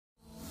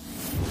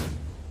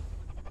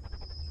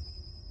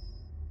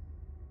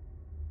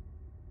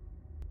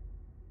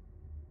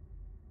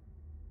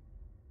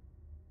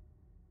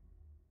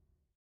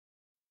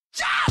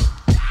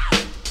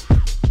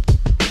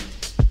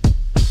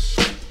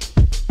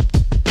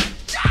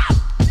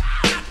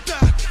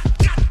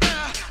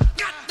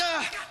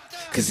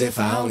Cause if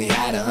I only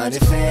had 100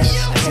 fans,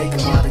 I'd take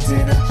them all to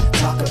dinner,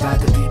 talk about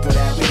the people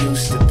that we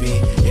used to be.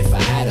 If I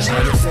had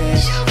 100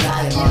 fans,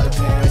 fly them all to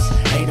Paris,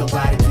 ain't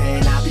nobody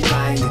paying, I'll be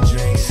buying the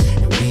drinks.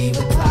 And we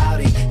would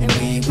party, and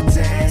we would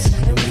dance,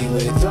 and we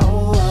would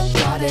throw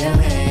up all them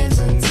hands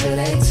until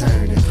they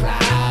turn to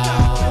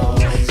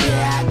clouds.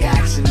 Yeah, I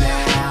got you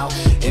now,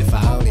 if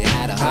I only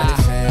had 100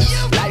 fans.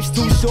 Life's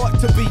too short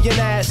to be an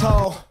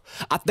asshole.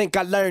 I think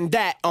I learned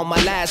that on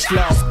my last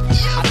flow.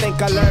 I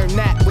think I learned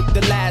that with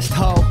the last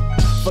hoe.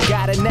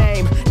 Forgot a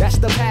name, that's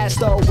the past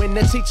though. When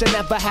the teacher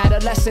never had a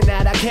lesson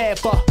that I cared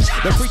for.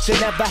 The preacher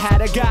never had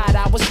a God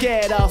I was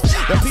scared of.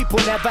 The people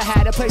never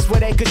had a place where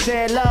they could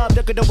share love.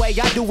 Look at the way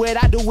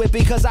I do it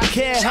because I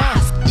care,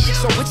 huh?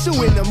 So what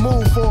you in the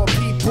mood for,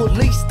 people?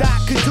 Least I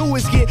could do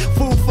is get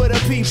food for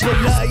the people.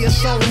 Love you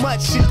so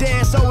much, you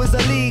dance so it's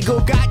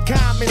illegal. Got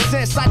common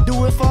sense, I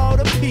do it for all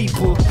the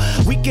people.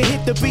 We can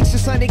hit the beach in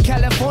sunny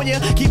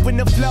California, keeping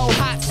the flow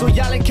hot so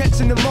y'all ain't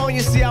catching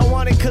pneumonia. See, I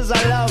want it cause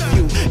I love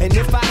you. And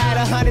if I had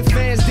 100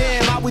 fans,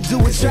 damn, I would do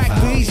a track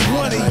for each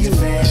one of you.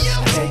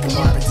 I'd take them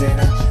all to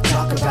dinner,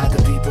 talk about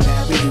the people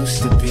that we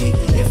used to be.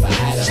 If I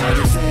had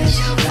 100 fans,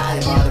 fly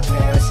them all to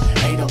Paris,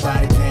 ain't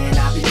nobody paying,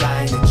 I'll be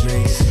buying the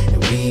drinks.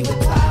 And we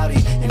would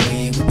party, and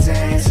we would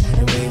dance,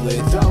 and we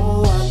would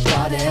throw up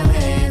all them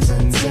hands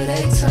until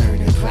they turn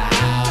to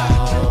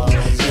clouds.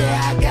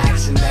 Yeah, I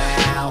got you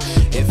now,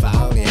 if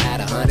I only had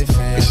 100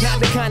 fans. It's not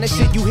the kind of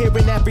shit you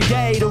hearin' every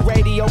day. The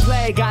radio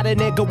play got a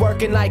nigga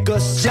working like a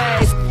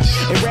slave.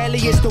 And rarely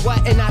it's the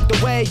what and not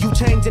the way. You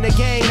changing a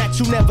game that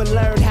you never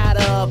learned how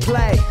to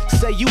play.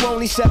 Say you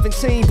only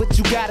 17, but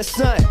you got a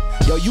son.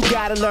 Yo, you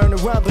gotta learn to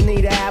run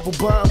beneath the apple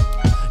bump.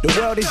 The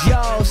world is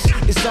yours,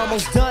 it's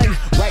almost done.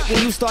 Right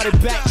when you started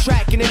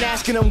backtracking and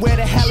asking them where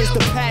the hell is the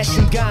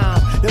passion gone.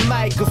 The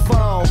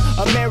microphone,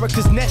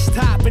 America's next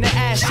top in the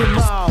Ashen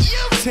Mall.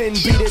 10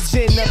 be the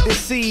gin of the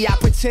sea, I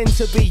pretend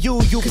to be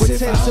you, you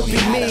pretend to be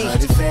me.